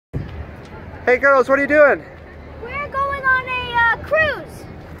Hey girls, what are you doing? We're going on a cruise.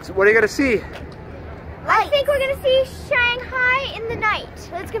 So what are you gonna see? I think we're gonna see Shanghai in the night.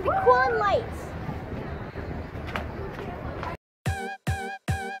 It's gonna be cool and lights.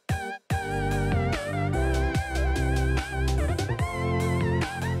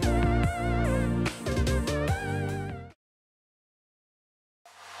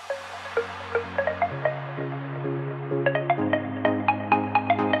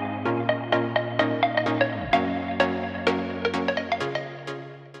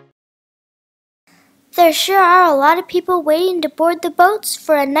 There sure are a lot of people waiting to board the boats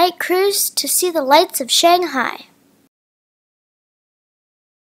for a night cruise to see the lights of Shanghai.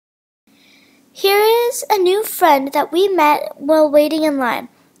 Here is a new friend that we met while waiting in line.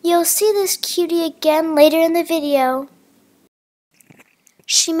 You'll see this cutie again later in the video.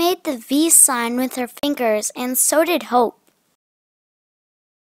 She made the V sign with her fingers, and so did Hope.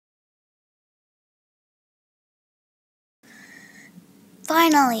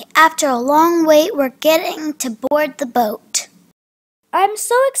 Finally, after a long wait, we're getting to board the boat. I'm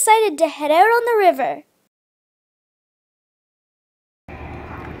so excited to head out on the river.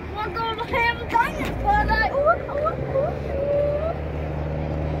 We're going to have a dinosaur party.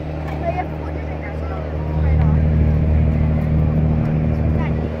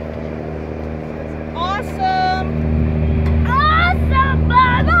 Awesome! Awesome,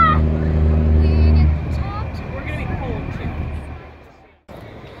 Mama! We're gonna be cold too.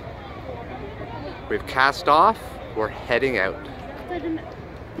 We've cast off, we're heading out. We're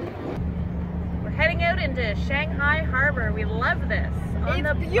heading out into Shanghai Harbor. We love this.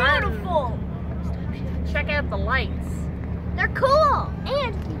 It's beautiful. Bund. Check out the lights. They're cool.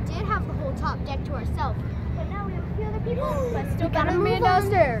 And we did have the whole top deck to ourselves. But now we have a few other people. But still gotta move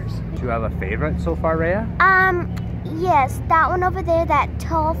downstairs. Do you have a favorite so far, Rhea? Yes, that one over there, that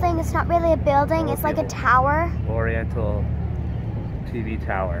tall thing, it's not really a building, it's like a tower. Oriental TV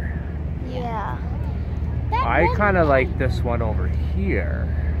tower. Yeah. I kind of like this one over here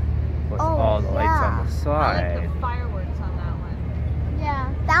with all the lights on the I like side. the fireworks on that one.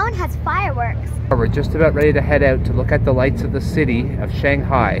 Yeah, that one has fireworks. We're just about ready to head out to look at the lights of the city of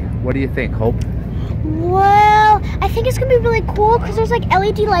Shanghai. What do you think, Hope? Well, I think it's gonna be really cool because there's like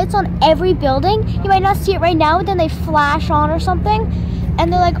LED lights on every building. You might not see it right now, but then they flash on or something. And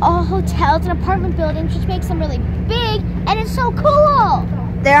they're like all hotels and apartment buildings, which makes them really big, and it's so cool.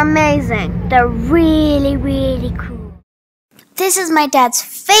 They're amazing. They're really, really cool. This is my dad's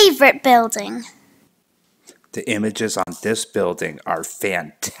favorite building. The images on this building are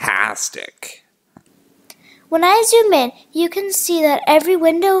fantastic. When I zoom in, you can see that every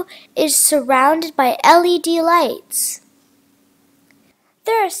window is surrounded by LED lights.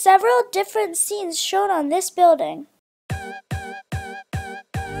 There are several different scenes shown on this building.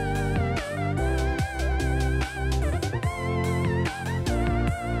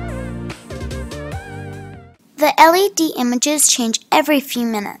 The LED images change every few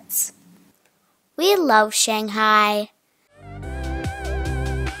minutes. We love Shanghai.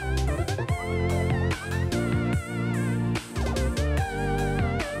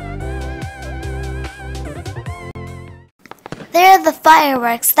 There are the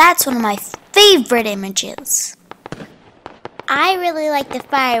fireworks. That's one of my favorite images. I really like the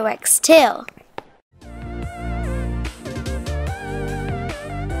fireworks too.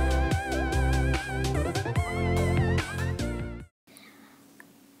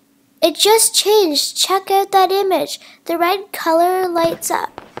 It just changed. Check out that image. The red color lights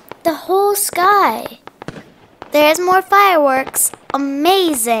up the whole sky. There's more fireworks.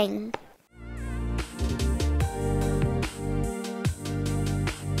 Amazing.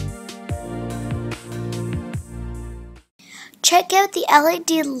 Check out the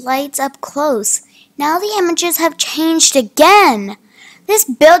LED lights up close. Now the images have changed again. This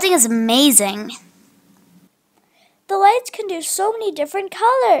building is amazing. The lights can do so many different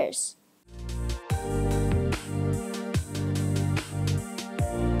colors.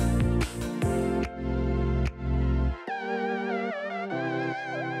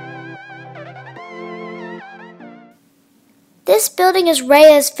 This building is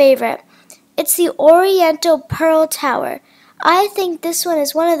Rhea's favorite. It's the Oriental Pearl Tower. I think this one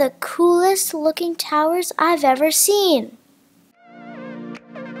is one of the coolest looking towers I've ever seen.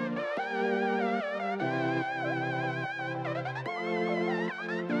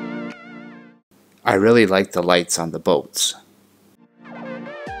 I really like the lights on the boats.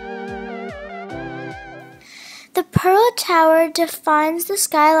 The Pearl Tower defines the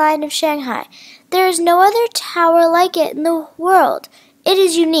skyline of Shanghai. There is no other tower like it in the world. It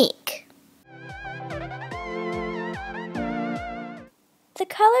is unique. The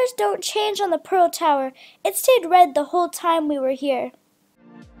colors don't change on the Pearl Tower. It stayed red the whole time we were here.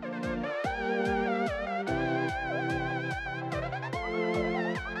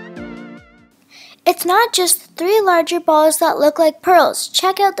 It's not just 3 larger balls that look like pearls.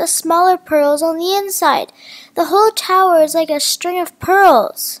 Check out the smaller pearls on the inside. The whole tower is like a string of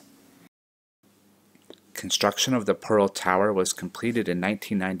pearls. Construction of the Pearl Tower was completed in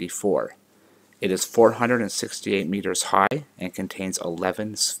 1994. It is 468 meters high and contains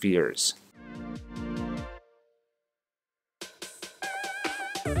 11 spheres.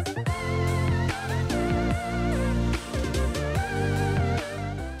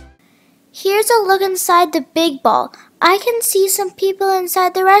 Here's a look inside the big ball. I can see some people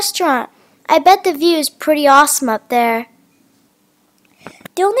inside the restaurant. I bet the view is pretty awesome up there.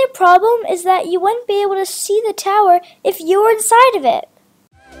 The only problem is that you wouldn't be able to see the tower if you were inside of it.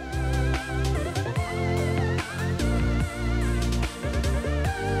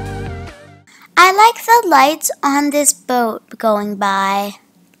 I like the lights on this boat going by.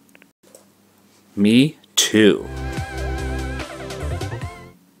 Me too.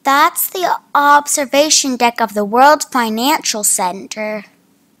 That's the observation deck of the World Financial Center.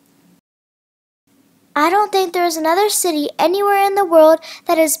 I don't think there's another city anywhere in the world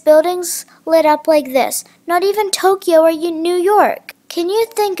that has buildings lit up like this. Not even Tokyo or New York. Can you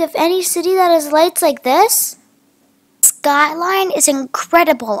think of any city that has lights like this? Skyline is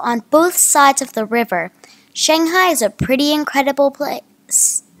incredible on both sides of the river. Shanghai is a pretty incredible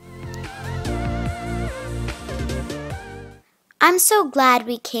place. I'm so glad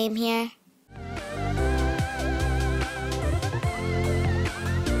we came here.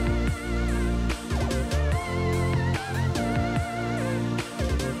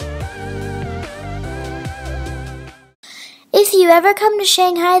 If you ever come to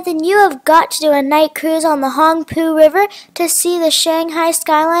Shanghai, then you have got to do a night cruise on the Hongpu River to see the Shanghai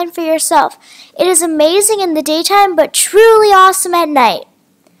skyline for yourself. It is amazing in the daytime, but truly awesome at night.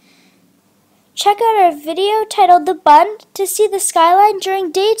 Check out our video titled The Bund to see the skyline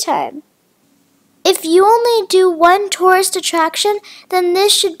during daytime. If you only do one tourist attraction, then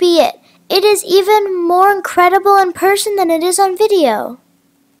this should be it. It is even more incredible in person than it is on video.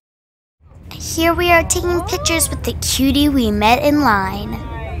 Here we are taking pictures with the cutie we met in line.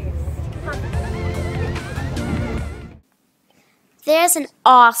 There's an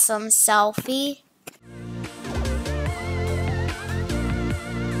awesome selfie.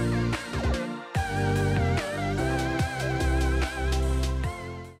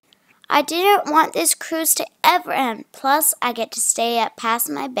 I didn't want this cruise to ever end. Plus, I get to stay up past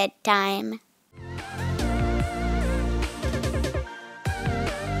my bedtime.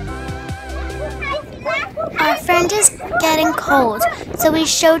 Our friend is getting cold, so we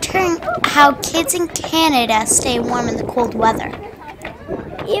showed her how kids in Canada stay warm in the cold weather.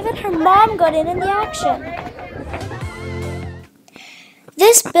 Even her mom got in the action.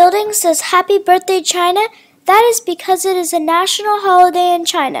 This building says Happy Birthday China. That is because it is a national holiday in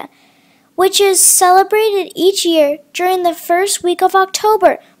China, which is celebrated each year during the first week of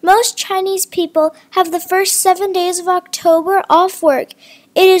October. Most Chinese people have the first 7 days of October off work.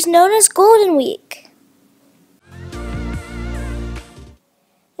 It is known as Golden Week.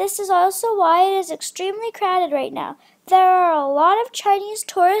 This is also why it is extremely crowded right now. There are a lot of Chinese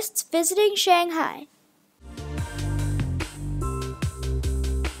tourists visiting Shanghai.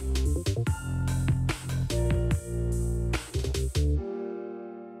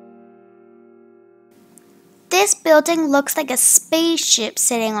 This building looks like a spaceship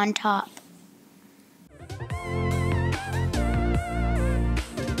sitting on top.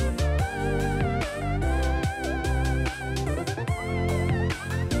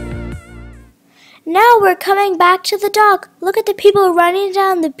 Now we're coming back to the dock. Look at the people running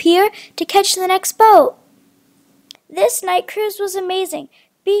down the pier to catch the next boat. This night cruise was amazing.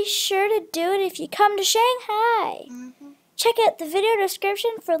 Be sure to do it if you come to Shanghai. Check out the video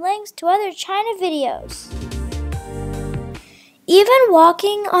description for links to other China videos. Even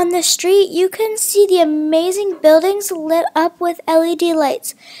walking on the street, you can see the amazing buildings lit up with LED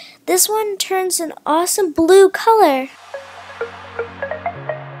lights. This one turns an awesome blue color.